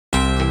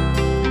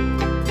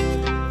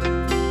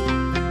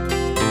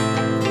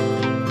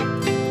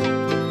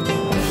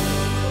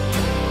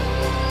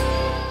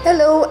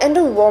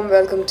warm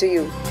welcome to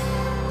you.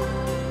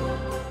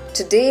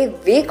 Today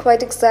we're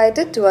quite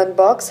excited to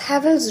unbox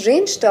Havells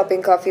range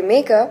topping coffee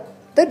maker,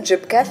 the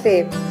Drip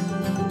Cafe.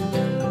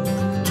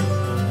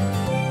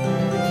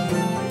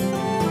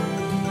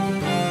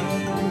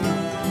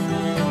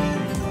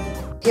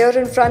 Here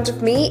in front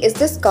of me is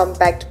this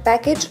compact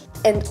package,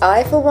 and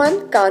I for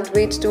one can't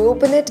wait to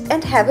open it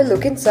and have a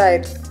look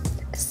inside.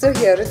 So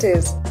here it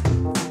is.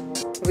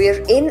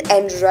 We're in,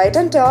 and right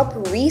on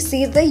top we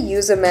see the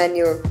user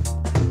manual.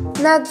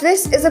 Now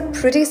this is a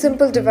pretty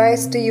simple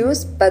device to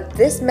use, but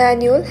this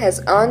manual has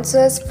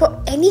answers for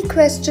any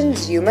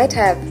questions you might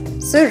have.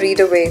 So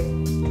read away.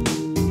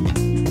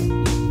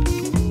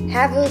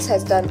 Havells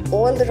has done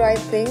all the right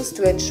things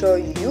to ensure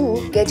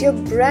you get your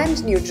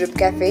brand new Drip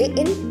Cafe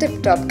in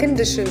tip-top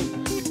condition.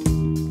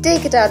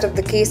 Take it out of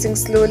the casing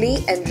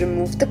slowly and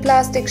remove the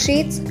plastic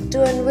sheets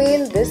to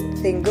unveil this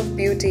thing of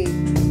beauty.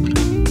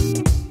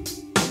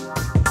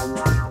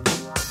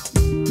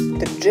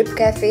 The Drip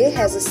Cafe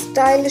has a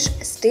stylish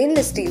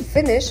stainless steel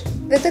finish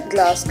with a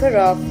glass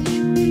carafe.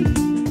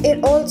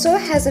 It also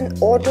has an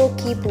auto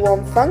keep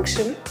warm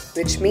function,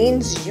 which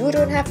means you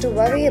don't have to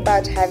worry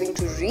about having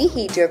to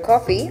reheat your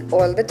coffee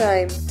all the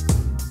time.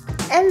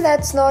 And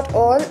that's not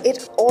all,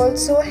 it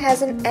also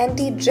has an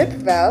anti-drip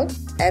valve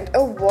and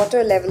a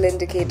water level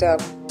indicator.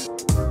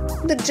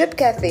 The Drip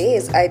Cafe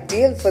is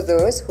ideal for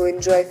those who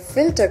enjoy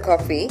filter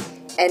coffee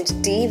and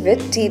tea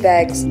with tea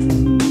bags.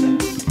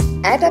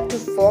 Add up to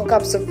 4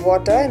 cups of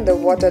water in the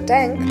water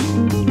tank.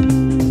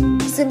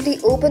 Simply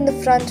open the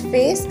front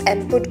face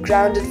and put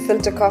grounded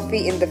filter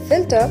coffee in the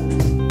filter.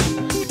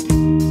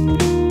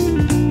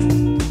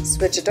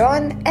 Switch it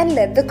on and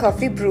let the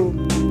coffee brew.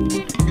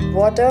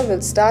 Water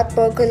will start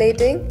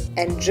percolating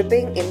and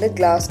dripping in the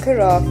glass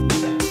carafe.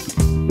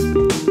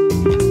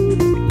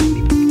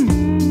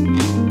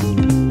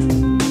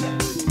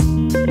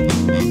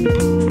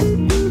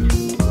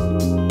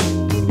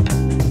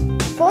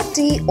 For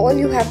tea, all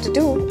you have to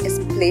do is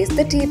place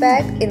the tea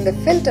bag in the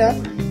filter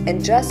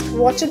and just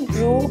watch it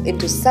brew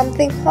into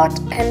something hot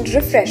and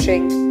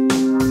refreshing.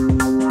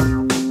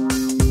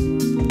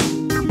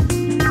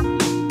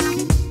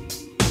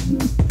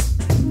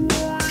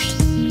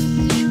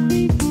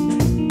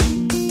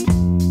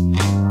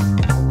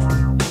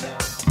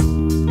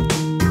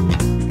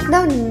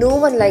 Now no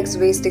one likes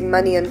wasting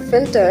money on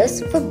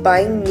filters for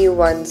buying new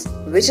ones,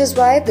 which is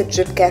why the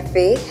Drip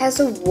Cafe has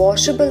a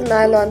washable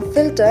nylon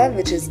filter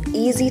which is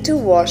easy to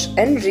wash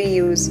and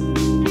reuse.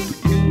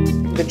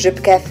 The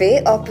Drip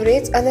Cafe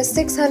operates on a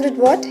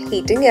 600-watt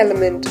heating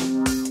element.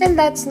 And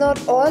that's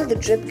not all, the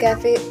Drip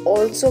Cafe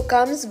also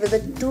comes with a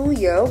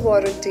 2-year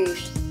warranty.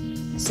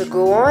 So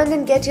go on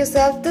and get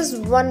yourself this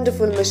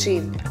wonderful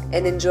machine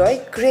and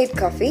enjoy great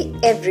coffee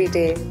every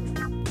day.